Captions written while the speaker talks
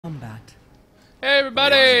combat. Hey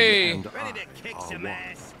everybody! And Ready to kick are some one.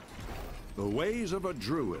 ass. The ways of a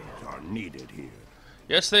druid are needed here.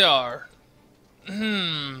 Yes, they are.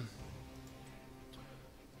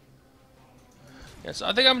 Yes,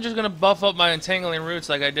 I think I'm just gonna buff up my entangling roots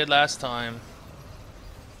like I did last time.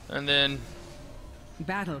 And then,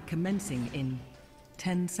 Battle commencing in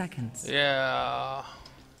 10 seconds. yeah,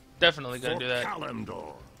 definitely gonna do that.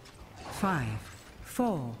 Kalimdor. 5,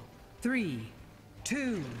 4, 3,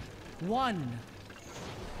 2, 1.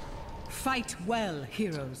 Fight well,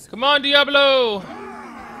 heroes. Come on, Diablo!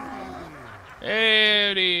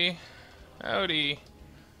 Howdy. Howdy.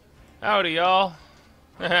 Howdy, y'all.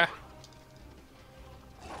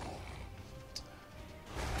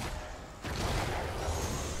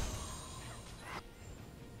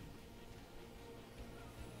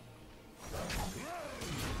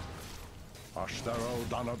 Ashtero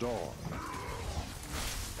Danador.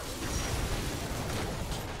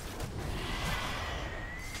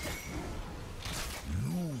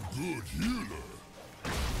 You good healer.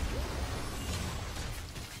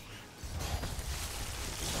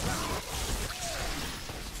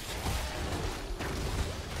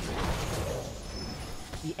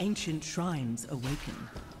 The ancient shrines awaken.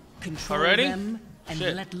 Control Already? them and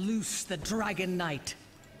Shit. let loose the Dragon Knight.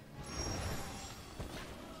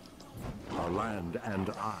 Our land and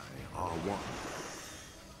I are one.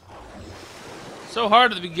 So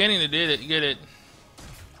hard at the beginning to do that, get it.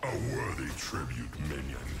 A worthy tribute,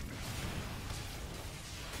 minion.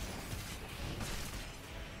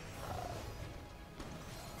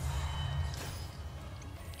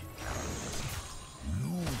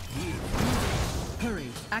 Hurry,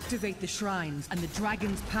 activate the shrines and the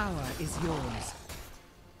dragon's power is yours.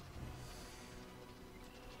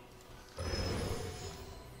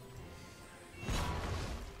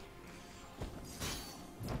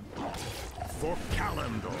 For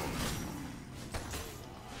Kalimdor.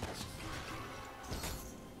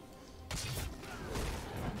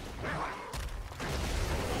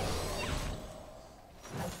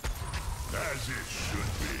 As it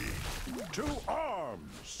should be. To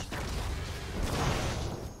arms!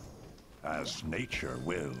 As nature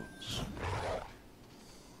wills.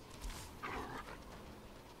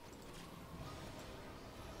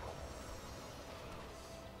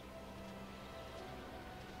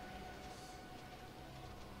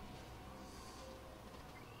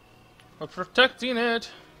 We're protecting it.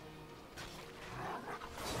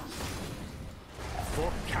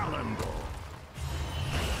 For Kalimdor.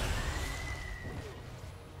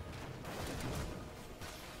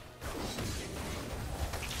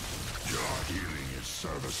 Your healing is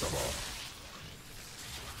serviceable.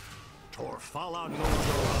 Torfala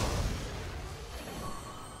Nodora.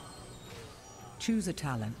 Choose a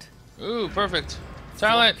talent. Ooh, perfect.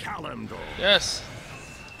 Talent. Kalimdor. Yes.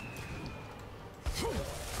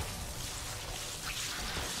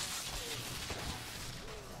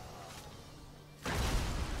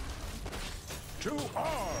 To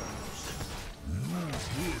arms! You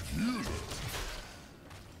good healer.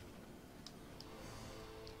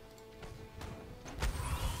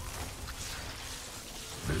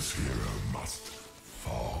 This hero must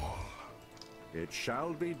fall. It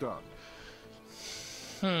shall be done.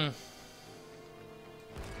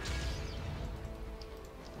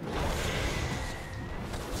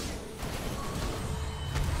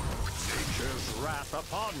 Nature's wrath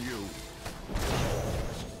upon you.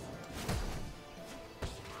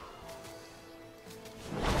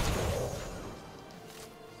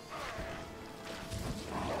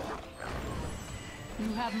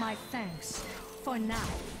 You have my thanks for now.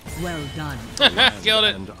 Well done. Killed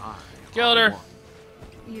it. And I Killed are her.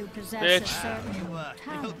 one. You possess Bitch. a certain You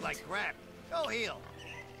talent. look like crap. Go heal.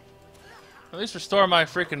 At least restore my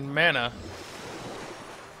freaking mana.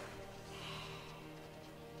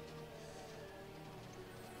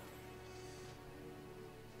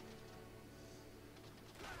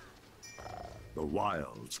 The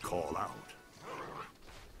wilds call out.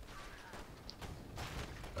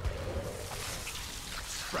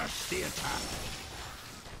 Press the attack.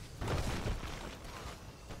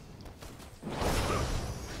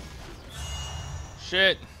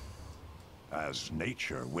 Shit. As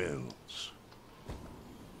nature wills.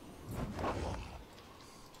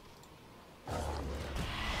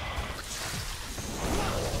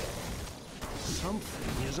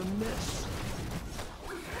 Something is amiss.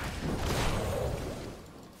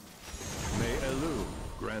 May Elu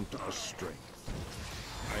grant us strength.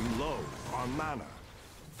 I'm low on mana.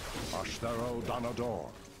 Ashtero Danador.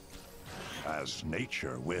 As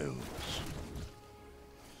nature wills.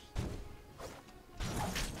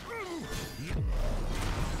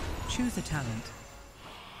 Choose a talent.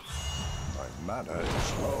 Mana is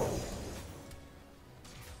slow.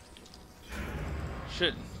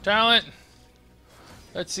 Shit. Talent.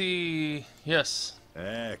 Let's see. Yes.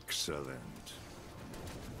 Excellent.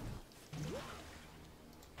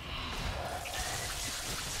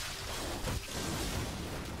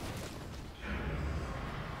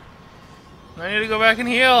 I need to go back and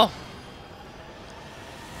heal.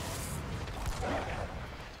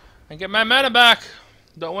 And get my mana back.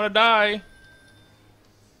 Don't want to die.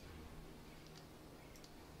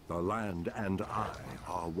 The land and I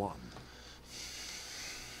are one.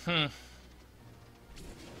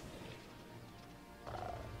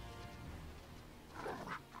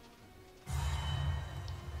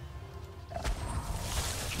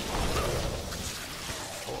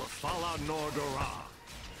 Or Fala Nordora.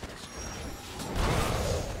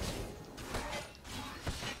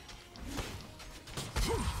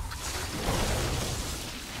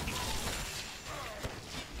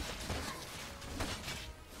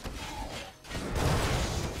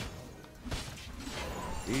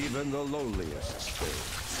 Even the lowliest spirit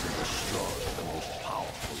can destroy the most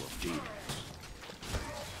powerful of demons.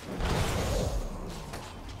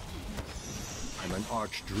 I'm an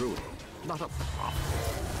archdruid, not a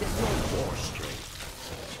prophet. Get your war straight.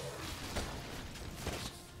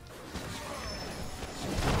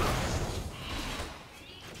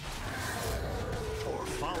 Or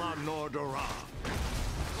Fala Nordora.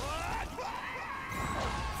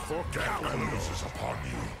 For Gallows is upon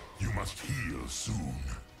you. You must heal soon.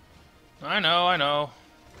 I know, I know.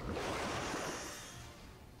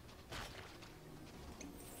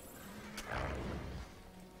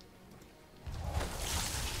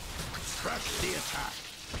 Press the attack.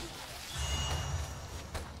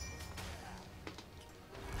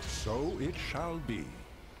 So it shall be.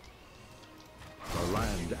 The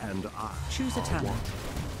land and I Choose a are talent.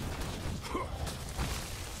 one.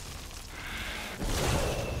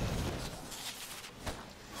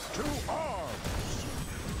 To arms!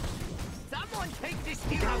 Someone take this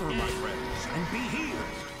hero Gather, my down. friends, and be healed.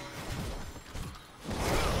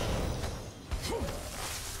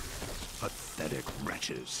 Pathetic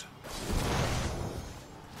wretches.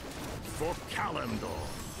 For Kalimdor.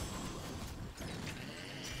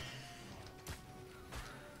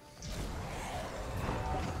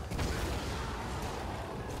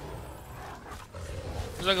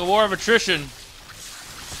 It's like a war of attrition.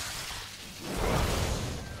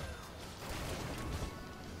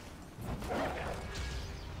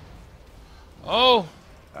 Oh,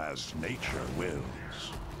 As nature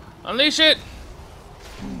wills. unleash it!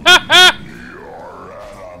 Ha ha!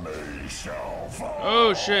 Your enemy shall fall.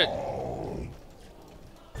 Oh shit.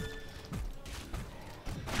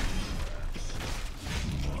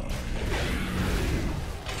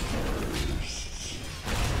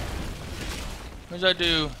 What does that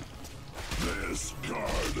do? This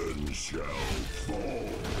garden shall fall.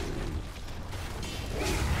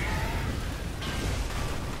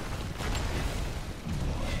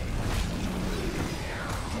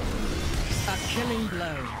 A killing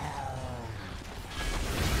blow.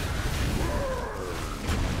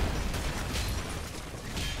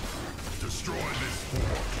 Destroy this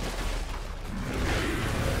fort.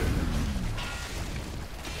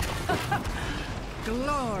 They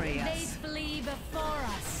Glorious. flee before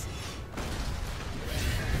us.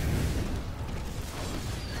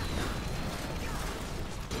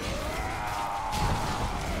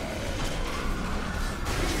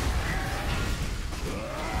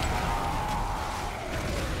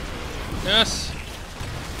 Yes.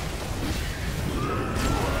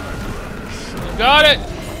 You got it.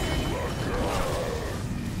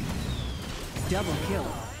 Double kill.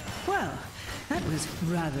 Well, that was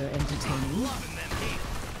rather entertaining.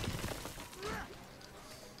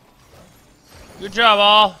 Good job,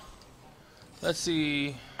 all. Let's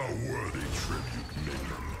see. A worthy tribute,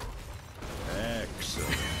 minion.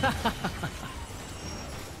 Excellent.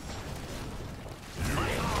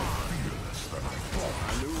 Fearless than I thought.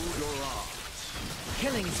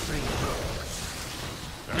 Killing spree.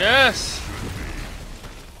 Yes.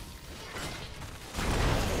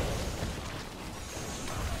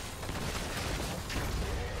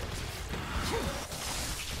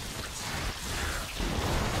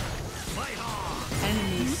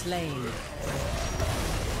 Enemy slain.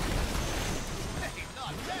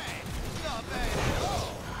 Not bad. Not bad at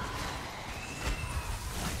all.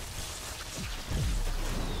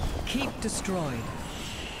 Keep destroyed.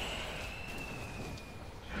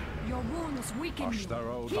 Your wounds weaken you.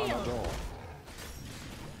 Ashtaro Heal. Dalador.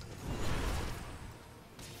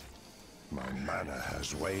 My mana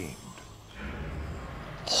has waned.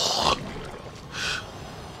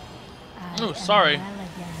 Oh, sorry.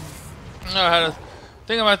 Elegance. Oh, I had a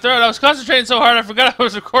thing in my throat. I was concentrating so hard I forgot I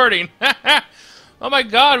was recording. Oh my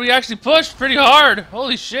god, we actually pushed pretty hard.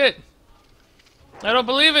 Holy shit. I don't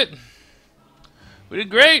believe it. We did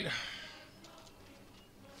great.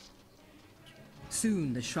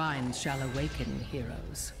 Soon the shrines shall awaken,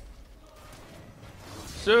 heroes.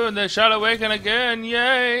 Soon they shall awaken again,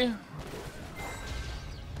 yay!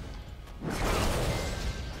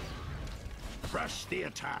 Press the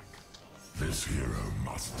attack. This hero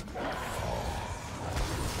must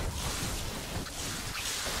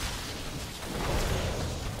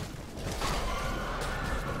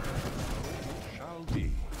Shall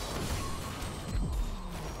be.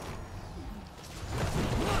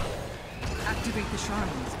 Activate the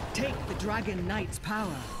shrines. Take the Dragon Knight's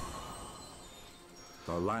power.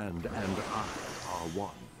 The land and I are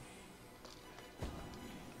one.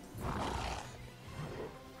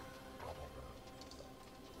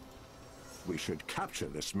 We should capture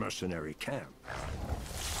this mercenary camp.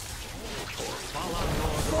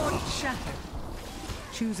 Fort shattered.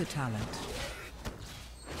 Choose a talent.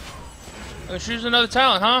 Let's choose another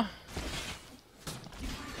talent, huh?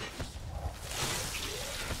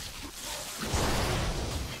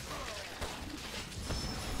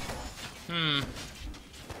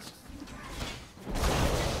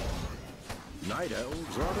 Night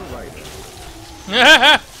elves are the riders.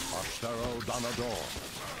 Astero Donador.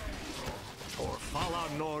 Torfala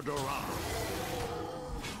Nordora.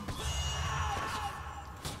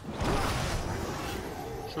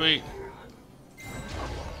 Sweet.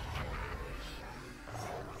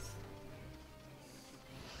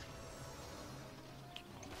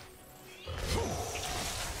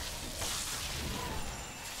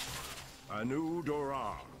 Anu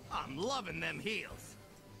Dora. I'm loving them heels.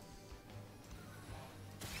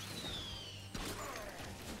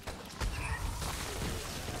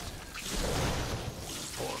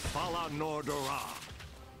 Torfala Nordora.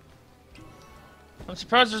 I'm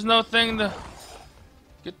surprised there's no thing to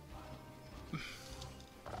get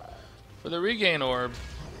for the regain orb.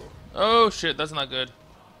 Oh shit, that's not good.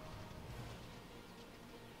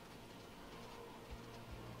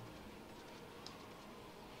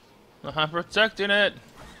 I'm protecting it.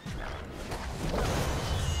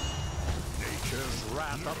 Nature's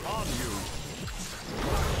wrath upon you.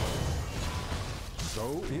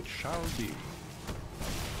 So it shall be.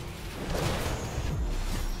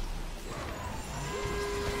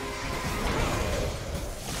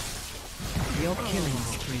 Your killing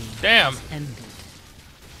spree Damn. ended.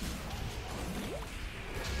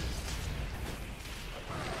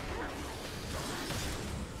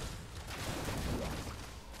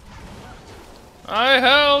 I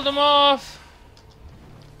held him off.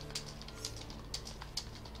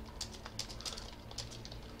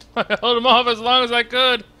 I held him off as long as I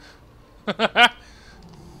could.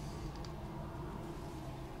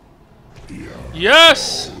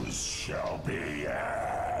 Yes! shall be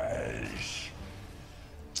ash.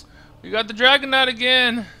 We got the Dragon Knight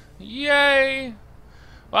again. Yay!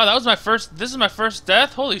 Wow, that was my first. This is my first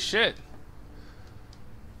death? Holy shit.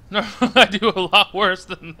 No, I do a lot worse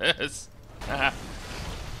than this. I'm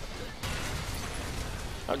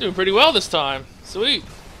doing pretty well this time. Sweet.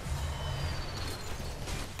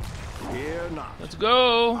 Fear not. Let's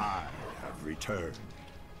go. I have returned.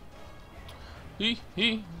 He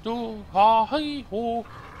do ha he ho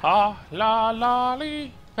ha la la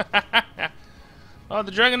lee. Oh, the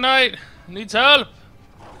Dragon Knight needs help.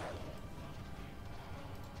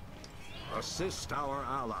 Assist our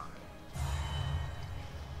ally.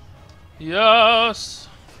 Yes.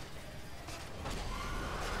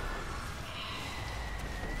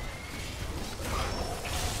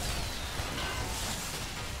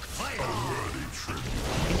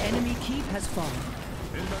 An enemy keep has fallen.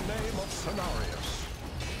 In the name of Cenarius.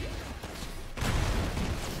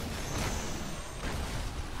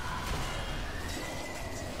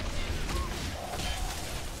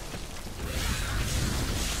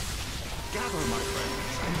 Gather, my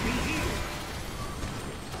friends, and be healed.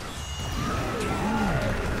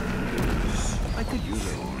 I could use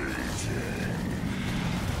it.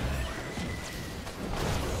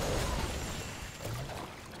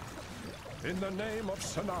 In the name of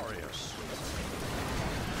Cenarius.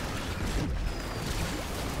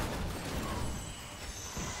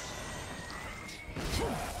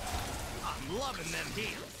 I'm loving them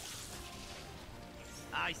heels.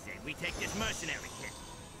 I say we take this mercenary kit.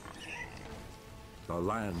 The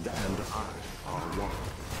land and I are one.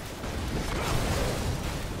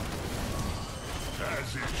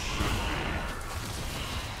 As it should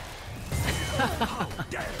How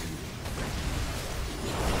dare you!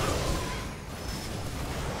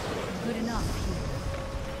 Good enough.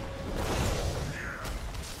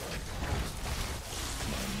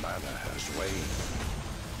 sway.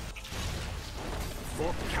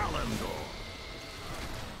 For Calendar.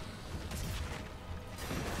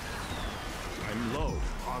 I'm low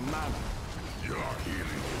on mana. Your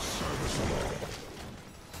healing is serviceable.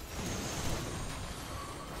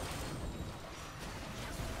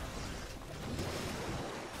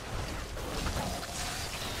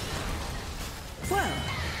 Well,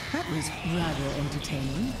 that was rather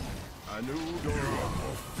entertaining. A new You door. are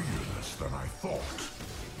more fearless than I thought.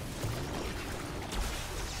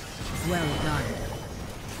 Well done.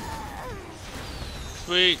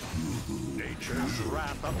 Sweet. Nature's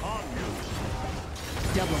wrath upon you.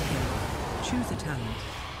 Double kill. Choose a talent.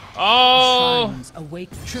 Oh! Shrines await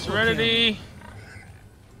triple Serenity.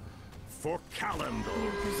 For Calendar.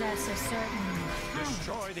 You possess a certain talent.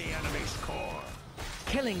 Destroy the enemy's core.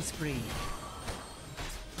 kill. Killing spree.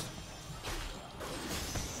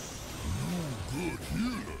 Good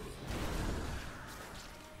healer.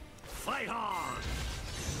 Fight on!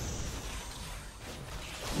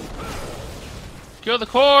 Kill the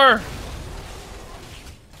core.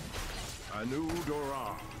 A new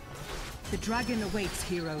Dora. The dragon awaits,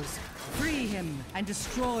 heroes. Free him and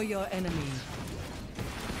destroy your enemy.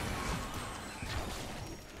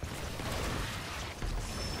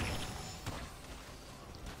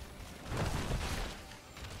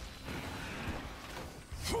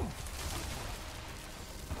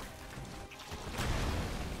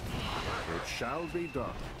 It shall be done.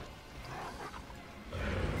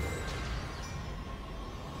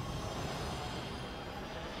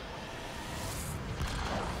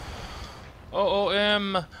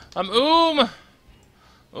 OOM. I'm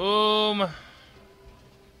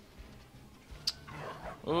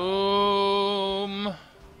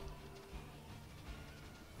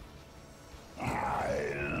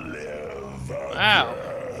Wow.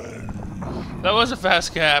 That was a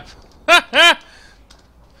fast cap.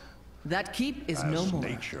 That keep is no As more.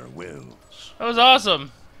 nature wills. That was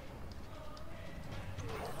awesome.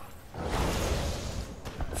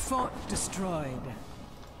 Fort destroyed.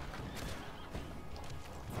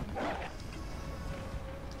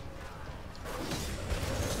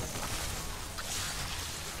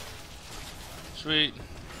 Sweet.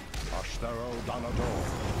 Ashtero Donador.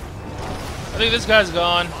 I think this guy's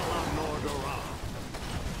gone.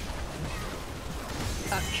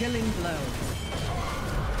 A killing blow.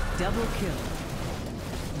 Double kill.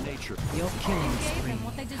 Nature. Your killing Gave spree them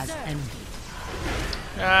what they has deserved. ended.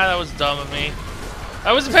 Ah, that was dumb of me.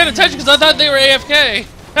 I wasn't paying attention because I thought they were AFK.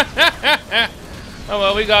 Oh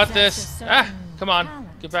well, we got this. Ah, come on.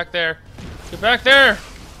 Get back there. Get back there.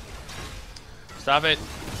 Stop it.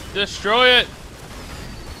 Destroy it.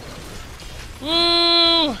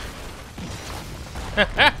 Woo!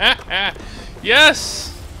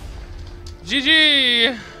 Yes!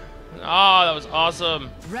 GG! Oh, that was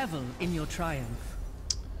awesome. Revel in your triumph.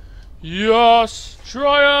 Yes!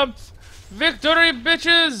 Triumph! Victory,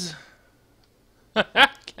 bitches!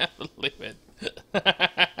 Can't believe it.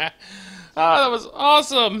 Oh, that was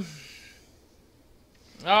awesome.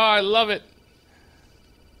 Oh, I love it.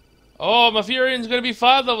 Oh, Malfurion's gonna be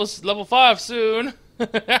level 5 soon.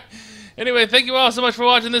 Anyway, thank you all so much for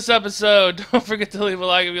watching this episode. Don't forget to leave a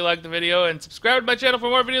like if you liked the video and subscribe to my channel for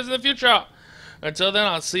more videos in the future. Until then,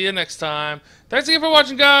 I'll see you next time. Thanks again for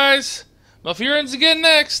watching, guys. Malfurion's again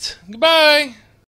next. Goodbye.